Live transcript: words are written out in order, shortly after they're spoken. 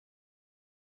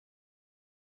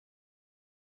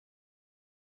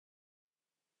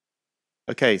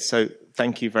Okay, so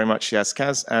thank you very much,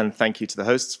 Yazkaz, and thank you to the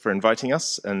hosts for inviting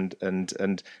us,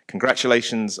 and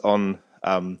congratulations on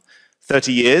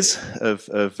 30 years of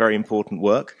very important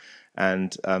work,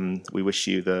 and we wish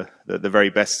you the very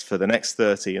best for the next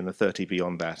 30 and the 30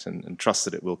 beyond that, and trust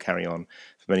that it will carry on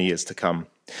for many years to come.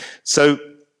 So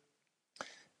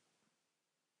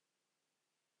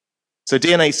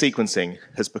DNA sequencing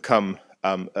has become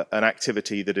an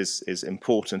activity that is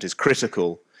important, is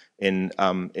critical in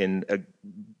a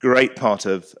great part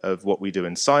of what we do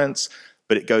in science,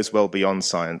 but it goes well beyond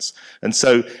science. And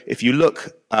so if you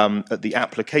look at the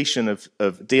application of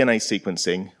DNA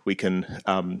sequencing, we can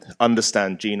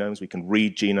understand genomes, we can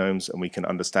read genomes, and we can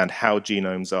understand how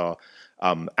genomes are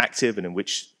active and in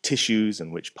which tissues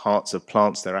and which parts of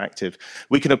plants they're active.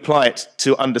 We can apply it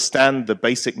to understand the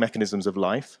basic mechanisms of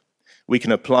life. We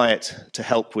can apply it to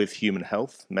help with human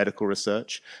health, medical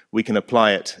research. We can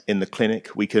apply it in the clinic.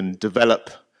 We can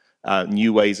develop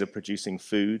new ways of producing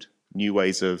food, new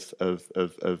ways of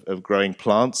growing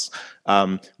plants.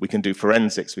 We can do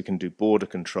forensics. We can do border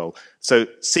control. So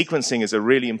sequencing is a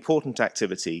really important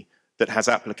activity that has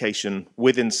application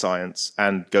within science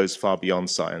and goes far beyond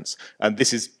science. And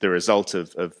this is the result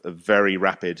of very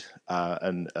rapid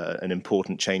and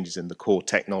important changes in the core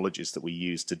technologies that we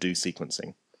use to do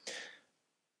sequencing.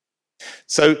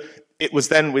 So it was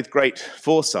then with great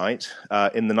foresight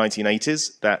in the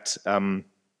 1980s that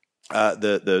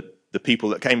the people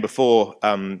that came before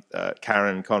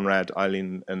Karen, Conrad,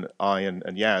 Eileen, and I, and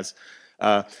Yaz,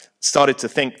 started to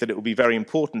think that it would be very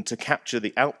important to capture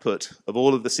the output of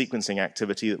all of the sequencing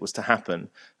activity that was to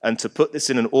happen and to put this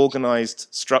in an organized,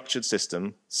 structured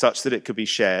system such that it could be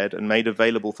shared and made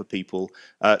available for people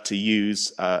to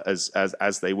use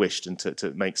as they wished, and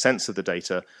to make sense of the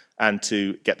data and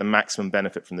to get the maximum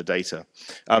benefit from the data.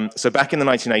 So back in the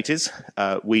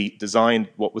 1980s, we designed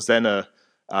what was then a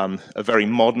very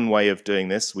modern way of doing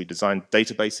this. We designed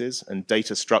databases and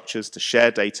data structures to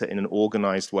share data in an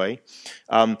organized way.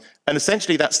 And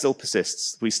essentially that still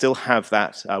persists. We still have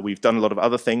that. We've done a lot of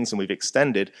other things and we've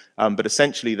extended, but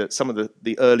essentially that some of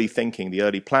the early thinking, the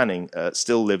early planning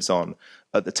still lives on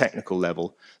at the technical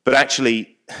level. But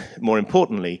actually, more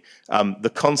importantly,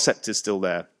 the concept is still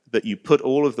there, that you put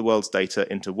all of the world's data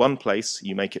into one place,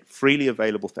 you make it freely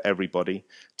available for everybody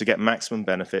to get maximum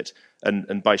benefit,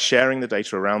 and by sharing the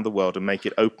data around the world and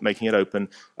making it open,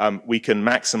 we can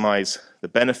maximize the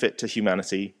benefit to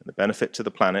humanity, the benefit to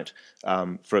the planet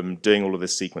from doing all of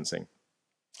this sequencing.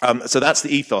 So that's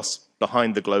the ethos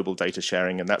behind the global data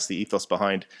sharing, and that's the ethos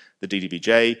behind the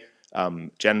DDBJ,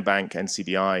 GenBank,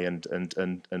 NCBI,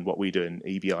 and what we do in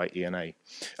EBI, ENA.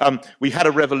 We had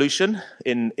a revolution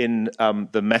in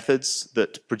the methods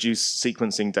that produce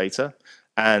sequencing data,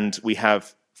 and we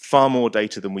have far more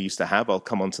data than we used to have. I'll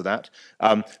come on to that.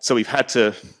 So we've had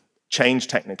to change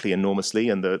technically enormously,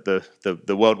 and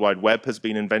the World Wide Web has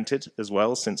been invented as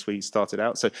well since we started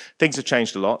out. So things have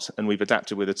changed a lot, and we've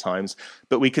adapted with the times.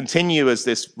 But we continue as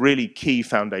this really key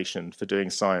foundation for doing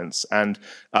science, and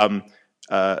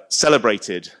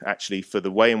celebrated actually for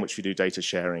the way in which we do data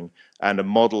sharing, and a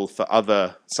model for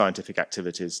other scientific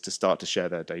activities to start to share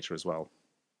their data as well.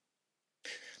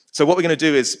 So what we're going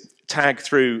to do is tag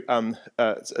through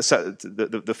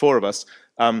the four of us.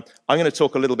 I'm going to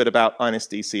talk a little bit about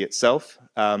INSDC itself,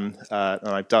 and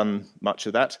I've done much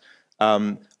of that.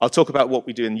 I'll talk about what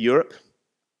we do in Europe,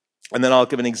 and then I'll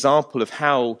give an example of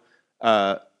how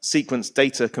sequence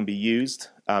data can be used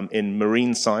in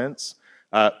marine science.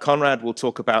 Conrad will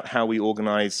talk about how we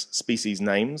organize species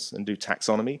names and do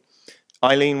taxonomy.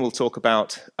 Eileen will talk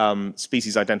about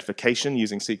species identification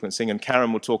using sequencing, and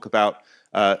Karen will talk about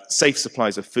safe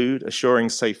supplies of food, assuring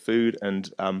safe food,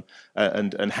 and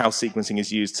how sequencing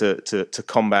is used to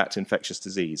combat infectious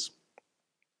disease.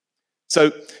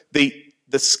 So the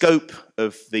scope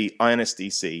of the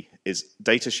INSDC is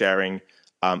data sharing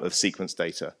of sequence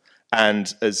data.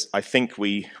 And as I think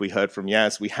we heard from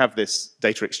Yaz, we have this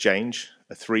data exchange,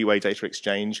 a three-way data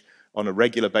exchange on a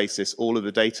regular basis. All of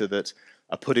the data that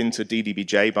are put into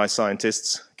DDBJ by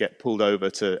scientists get pulled over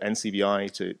to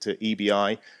NCBI, to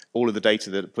EBI. All of the data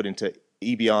that are put into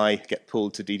EBI get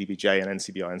pulled to DDBJ and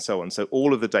NCBI and so on. So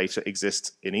all of the data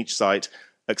exists in each site,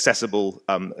 accessible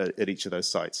at each of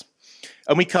those sites.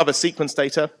 And we cover sequence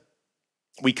data.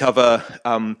 We cover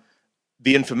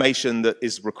the information that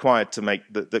is required to make,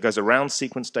 that goes around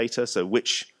sequence data, so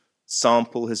which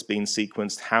sample has been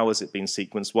sequenced, how has it been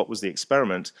sequenced, what was the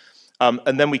experiment,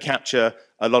 and then we capture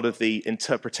a lot of the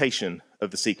interpretation of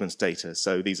the sequence data.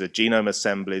 So these are genome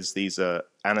assemblies, these are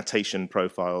annotation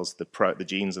profiles, the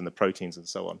genes and the proteins and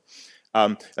so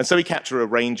And so we capture a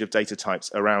range of data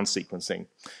types around sequencing.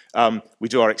 We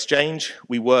do our exchange.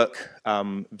 We work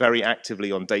very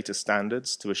actively on data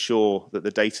standards to assure that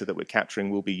the data that we're capturing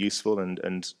will be useful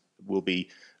and will be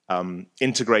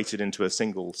integrated into a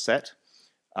single set.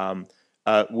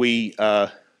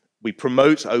 We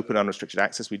promote open unrestricted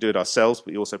access. We do it ourselves,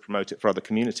 but we also promote it for other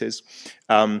communities.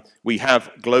 We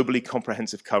have globally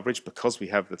comprehensive coverage because we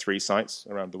have the 3 sites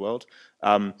around the world.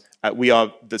 We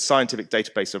are the scientific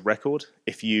database of record.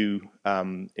 If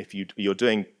you're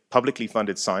doing publicly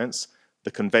funded science,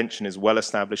 the convention is well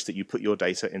established that you put your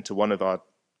data into one of our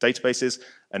databases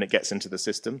and it gets into the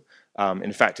system.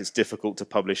 In fact, it's difficult to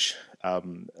publish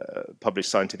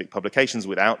scientific publications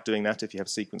without doing that if you have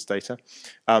sequence data.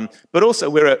 But also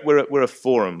we're a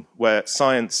forum where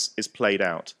science is played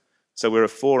out. So we're a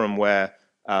forum where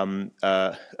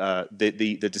the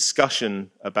discussion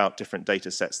about different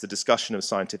data sets, the discussion of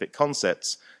scientific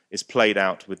concepts is played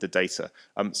out with the data.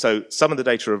 So some of the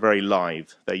data are very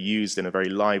live. They're used in a very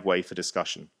live way for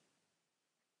discussion.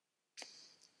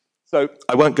 So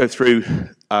I won't go through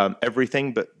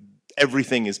everything, but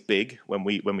everything is big when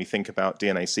we think about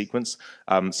DNA sequence.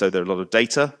 So there are a lot of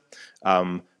data,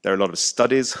 there are a lot of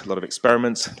studies, a lot of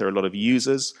experiments, there are a lot of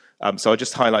users. So I'll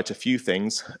just highlight a few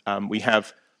things. We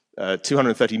have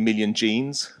 230 million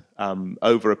genes,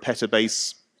 over a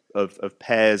petabase of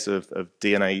pairs of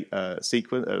DNA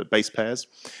sequence base pairs,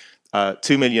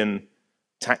 2 million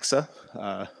taxa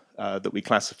that we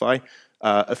classify.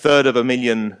 A third of a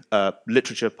million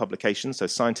literature publications, so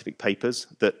scientific papers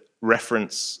that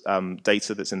reference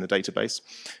data that's in the database.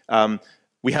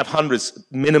 We have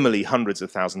minimally hundreds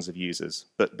of thousands of users,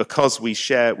 but because we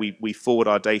forward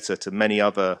our data to many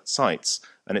other sites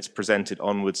and it's presented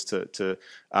onwards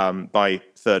by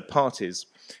third parties,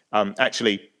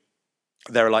 actually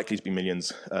there are likely to be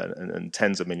millions and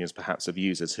tens of millions perhaps of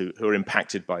users who are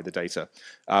impacted by the data.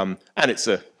 And it's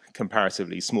a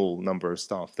comparatively small number of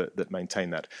staff that maintain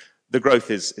that. The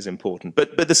growth is important,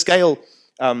 but the scale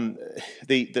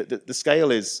the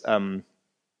scale is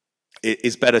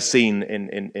better seen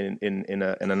in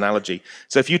an analogy.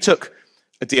 So if you took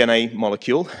a DNA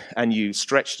molecule and you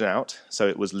stretched it out so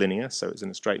it was linear, so it was in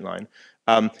a straight line,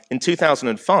 in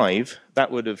 2005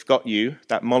 that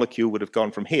molecule would have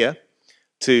gone from here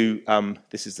to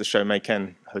this is the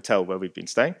Shomeiken Hotel where we've been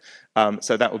staying.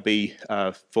 So that would be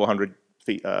 400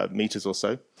 meters or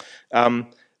so.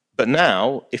 But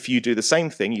now, if you do the same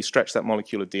thing, you stretch that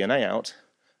molecule of DNA out,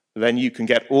 then you can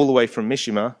get all the way from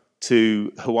Mishima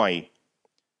to Hawaii.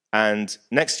 And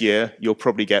next year, you'll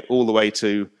probably get all the way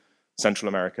to Central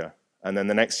America. And then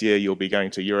the next year, you'll be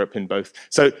going to Europe in both.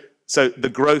 So the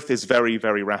growth is very,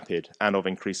 very rapid and of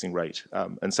increasing rate.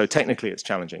 And so technically, it's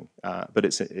challenging, but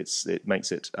it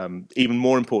makes it even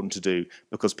more important to do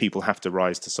because people have to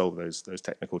rise to solve those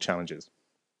technical challenges.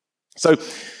 So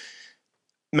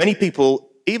many people,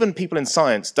 even people in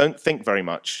science, don't think very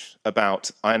much about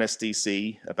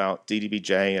INSDC, about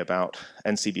DDBJ, about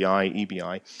NCBI,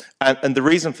 EBI. And the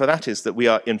reason for that is that we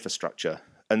are infrastructure.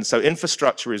 And so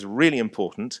infrastructure is really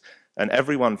important and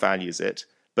everyone values it,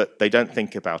 but they don't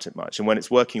think about it much. And when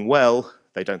it's working well,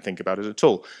 they don't think about it at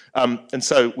all. And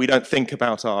so we don't think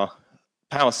about our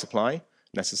power supply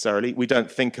necessarily. We don't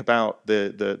think about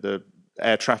the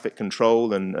air traffic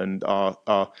control and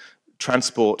our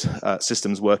transport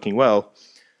systems working well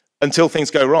until things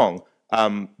go wrong.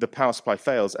 The power supply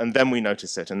fails, and then we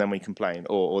notice it, and then we complain,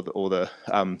 or the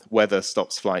weather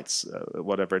stops flights,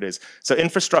 whatever it is. So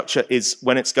infrastructure is,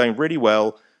 when it's going really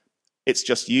well, it's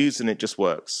just used and it just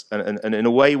works. And in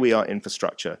a way, we are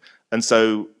infrastructure. And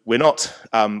so we're not,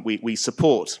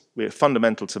 we're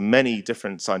fundamental to many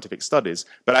different scientific studies,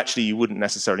 but actually you wouldn't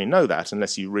necessarily know that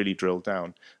unless you really drill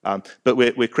down. But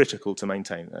we're critical to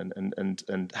maintain,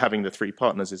 and having the 3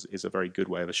 partners is a very good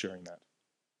way of assuring that.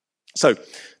 So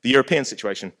the European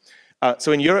situation.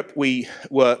 So in Europe, we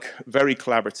work very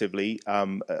collaboratively.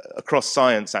 Across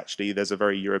science, actually, there's a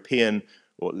very European,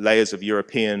 or layers of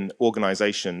European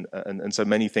organization, and so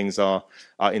many things are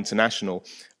international.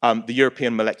 The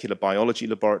European Molecular Biology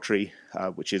Laboratory,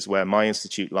 which is where my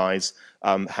institute lies,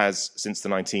 has, since the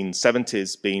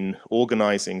 1970s, been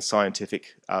organizing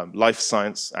scientific life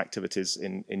science activities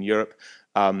in Europe.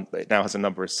 It now has a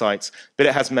number of sites, but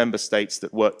it has member states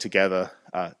that work together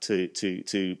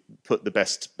to put the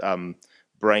best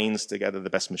brains together, the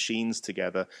best machines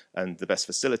together, and the best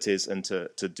facilities, and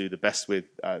to do the best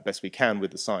we can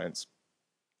with the science.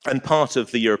 And part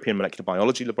of the European Molecular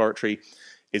Biology Laboratory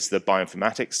is the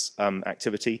bioinformatics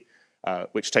activity.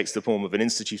 which takes the form of an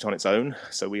institute on its own.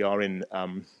 So we are in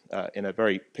a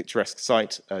very picturesque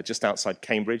site just outside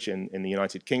Cambridge in the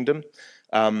United Kingdom.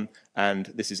 And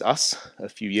this is us a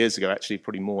few years ago, actually,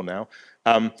 probably more now.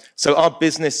 So our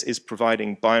business is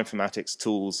providing bioinformatics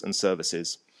tools and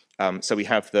services. So we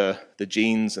have the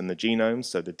genes and the genomes,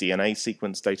 so the DNA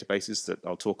sequence databases that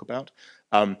I'll talk about.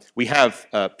 We have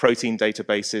protein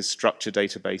databases, structure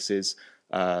databases,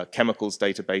 chemicals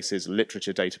databases,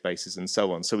 literature databases, and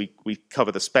so on. So we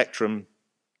cover the spectrum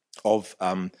of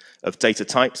data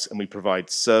types, and we provide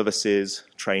services,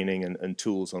 training, and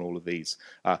tools on all of these.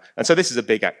 And so this is a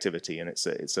big activity, and it's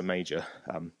a major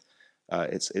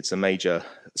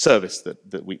service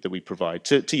that we provide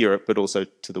to Europe, but also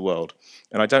to the world.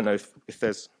 And I don't know if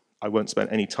there's, I won't spend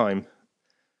any time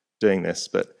doing this,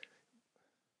 but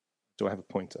do I have a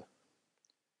pointer?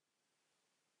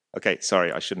 Okay,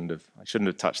 sorry, I shouldn't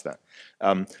have touched that.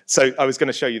 So I was going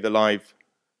to show you the live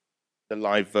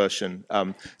version.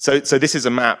 So this is a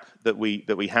map that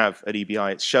we have at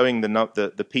EBI. It's showing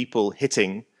the people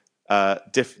hitting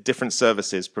different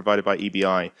services provided by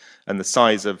EBI, and the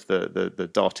size of the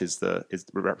dot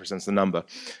represents the number.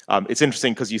 It's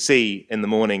interesting because you see in the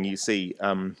morning, you see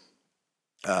in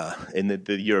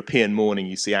the European morning,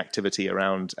 you see activity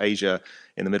around Asia.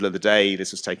 In the middle of the day,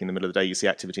 this was taken in the middle of the day, you see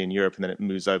activity in Europe, and then it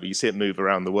moves over. You see it move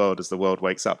around the world as the world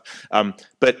wakes up.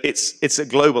 But it's a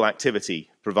global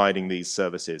activity providing these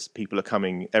services. People are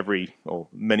coming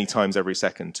many times every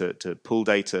second to pull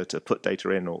data, to put data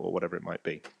in, or whatever it might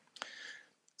be.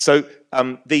 So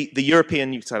the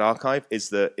European Nucleotide Archive is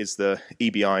the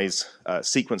EBI's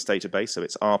sequence database, so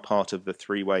it's our part of the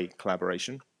three-way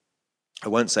collaboration. I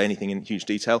won't say anything in huge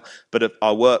detail, but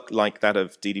our work, like that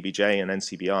of DDBJ and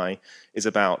NCBI, is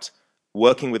about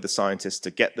working with the scientists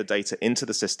to get the data into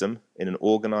the system in an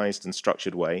organized and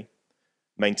structured way,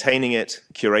 maintaining it,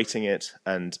 curating it,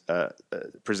 and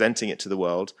presenting it to the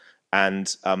world,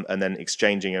 and then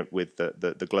exchanging it with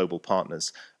the global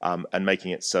partners, and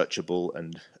making it searchable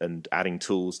and adding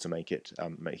tools to make it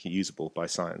usable by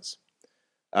science.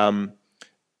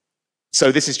 So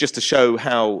this is just to show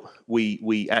how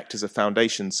we act as a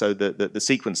foundation. So the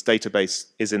sequence database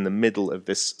is in the middle of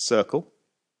this circle.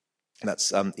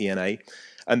 That's ENA.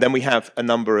 And then we have a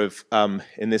number of,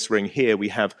 in this ring here, we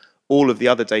have all of the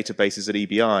other databases at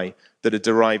EBI that are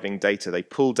deriving data. They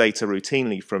pull data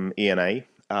routinely from ENA,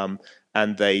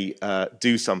 and they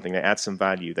do something. They add some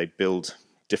value. They build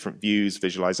different views,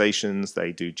 visualizations.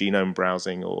 They do genome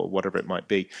browsing or whatever it might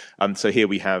be. So here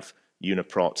we have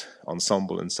Uniprot,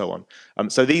 Ensemble, and so on.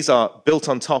 So these are built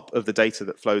on top of the data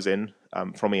that flows in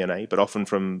from ENA, but often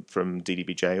from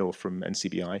DDBJ or from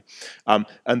NCBI.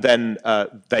 And then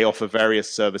they offer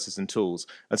various services and tools.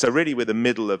 And so really we're the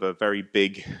middle of a very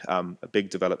big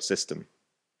developed system.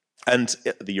 And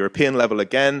at the European level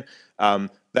again,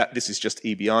 this is just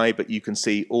EBI, but you can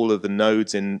see all of the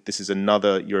nodes in, this is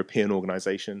another European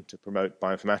organization to promote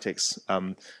bioinformatics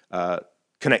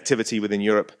connectivity within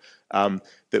Europe.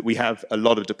 That we have a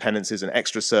lot of dependencies and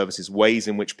extra services, ways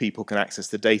in which people can access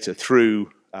the data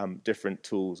through different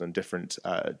tools and different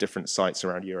sites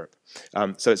around Europe.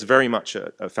 So it's very much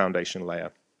a foundation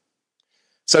layer.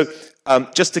 So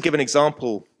just to give an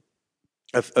example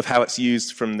of how it's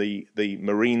used from the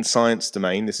marine science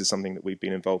domain, this is something that we've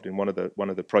been involved in, one of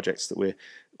the projects that we're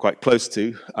quite close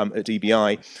to at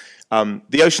EBI.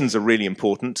 The oceans are really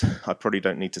important. I probably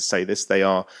don't need to say this. They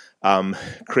are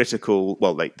critical.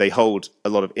 Well, they hold a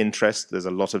lot of interest. There's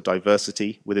a lot of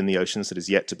diversity within the oceans that is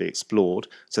yet to be explored.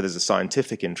 So there's a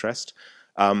scientific interest.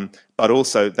 But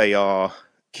also they are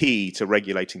key to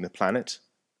regulating the planet.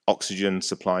 Oxygen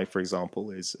supply, for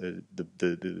example, is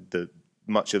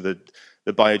much of the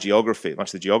biogeography, much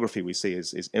of the geography we see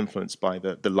is influenced by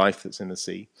the life that's in the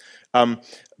sea.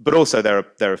 But also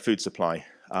they're a food supply.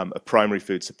 A primary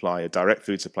food supply, a direct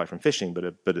food supply from fishing, but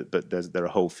there are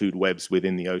whole food webs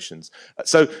within the oceans.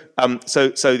 So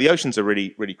the oceans are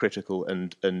really critical,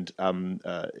 and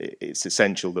it's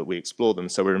essential that we explore them.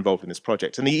 So we're involved in this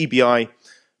project, and the EBI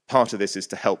part of this is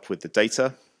to help with the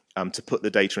data, to put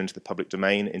the data into the public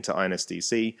domain, into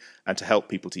INSDC, and to help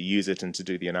people to use it and to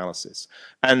do the analysis.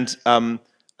 And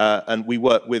we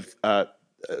work with a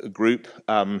group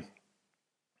who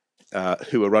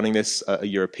are running this, a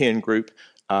European group,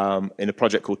 in a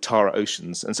project called Tara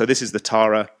Oceans. And so this is the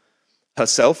Tara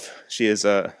herself. She is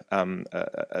a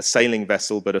sailing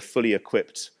vessel, but a fully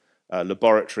equipped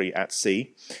laboratory at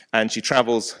sea. And she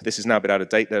travels, this is now a bit out of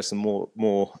date, there are some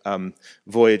more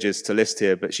voyages to list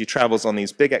here, but she travels on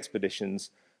these big expeditions,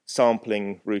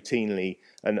 sampling routinely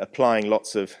and applying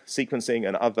lots of sequencing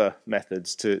and other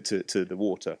methods to the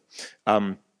water.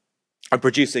 and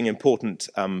producing important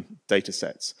data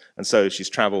sets. And so she's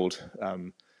traveled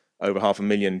over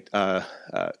 500,000,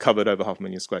 covered over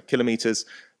 500,000 square kilometers,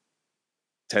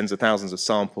 tens of thousands of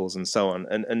samples, and so on.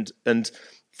 And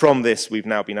from this, we've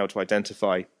now been able to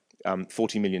identify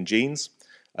 40 million genes,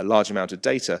 a large amount of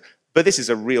data. But this is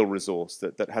a real resource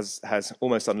that has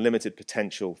almost unlimited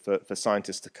potential for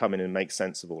scientists to come in and make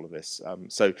sense of all of this.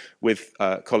 So with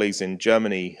colleagues in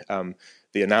Germany,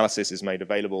 the analysis is made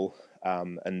available,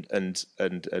 and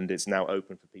it's now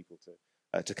open for people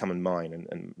to come and mine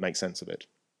and make sense of it.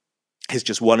 Here's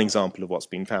just one example of what's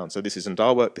been found. So this isn't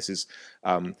our work. This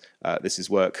is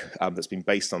work that's been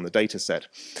based on the data set.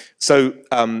 So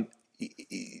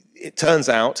it turns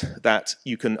out that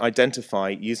you can identify,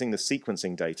 using the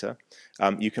sequencing data,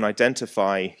 you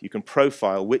can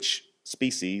profile which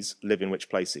species live in which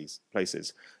places.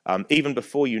 Even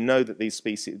before you know that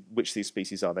which these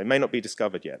species are. They may not be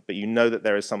discovered yet, but you know that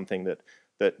there is something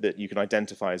that you can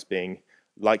identify as being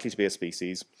likely to be a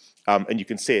species, and you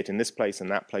can see it in this place and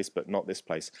that place, but not this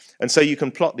place. And so you can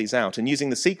plot these out, and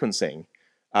using the sequencing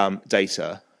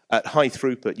data at high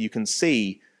throughput, you can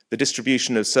see the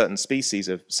distribution of certain species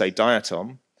of, say,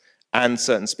 diatom, and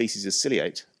certain species of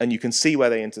ciliate, and you can see where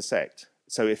they intersect.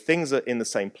 So if things are in the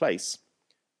same place,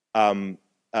 and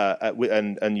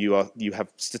you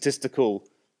have statistical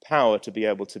power to be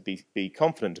able to be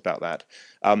confident about that,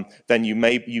 then you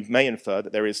may infer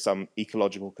that there is some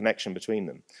ecological connection between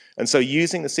them. And so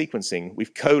using the sequencing,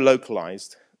 we've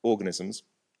co-localized organisms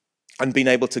and been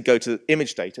able to go to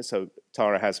image data. So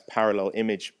Tara has parallel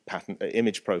image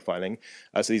profiling.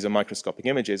 So these are microscopic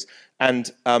images,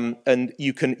 and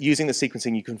you can, using the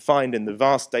sequencing, you can find in the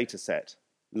vast data set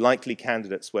likely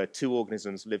candidates where two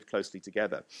organisms live closely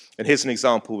together. And here's an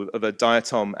example of a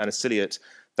diatom and a ciliate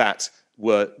that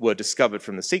were discovered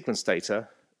from the sequence data,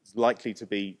 likely to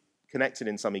be connected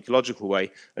in some ecological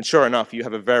way. And sure enough, you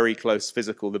have a very close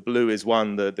physical, the blue is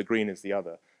one, the green is the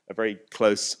other, a very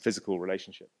close physical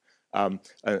relationship.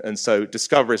 And so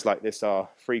discoveries like this are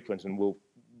frequent, and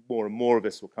more and more of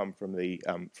this will come from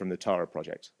the Tara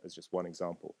project, as just one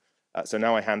example. So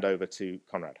now I hand over to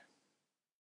Conrad.